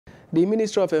The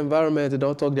Ministry of Environment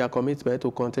don't talk their commitment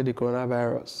to contain the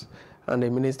coronavirus. And the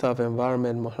Minister of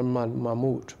Environment, Muhammad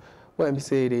Mahmoud, when he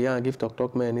say the young give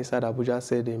talk man inside Abuja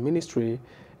said the ministry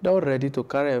don't ready to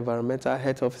carry environmental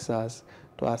health officers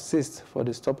to assist for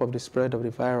the stop of the spread of the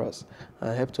virus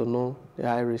and help to know the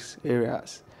high-risk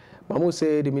areas. Mahmoud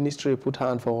said the ministry put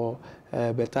hand for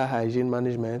better hygiene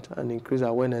management and increase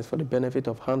awareness for the benefit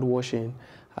of hand washing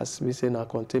as we say a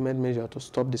containment measure to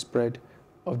stop the spread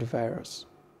of the virus.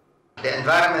 The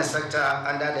environment sector,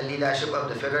 under the leadership of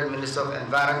the Federal Minister of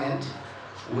Environment,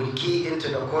 will key into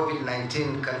the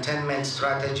COVID-19 containment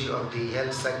strategy of the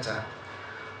health sector.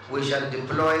 We shall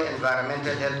deploy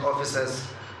environmental health officers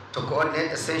to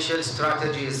coordinate essential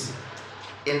strategies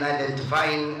in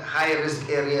identifying high-risk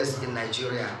areas in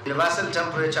Nigeria. Universal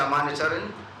temperature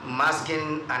monitoring,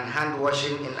 masking and hand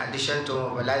washing in addition to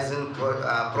mobilizing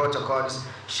protocols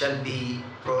shall be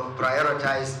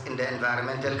prioritized in the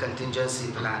environmental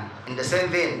contingency plan. In the same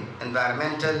vein,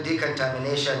 environmental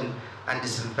decontamination and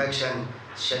disinfection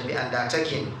shall be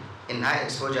undertaken in high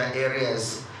exposure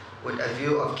areas with a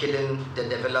view of killing the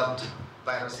developed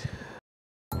virus.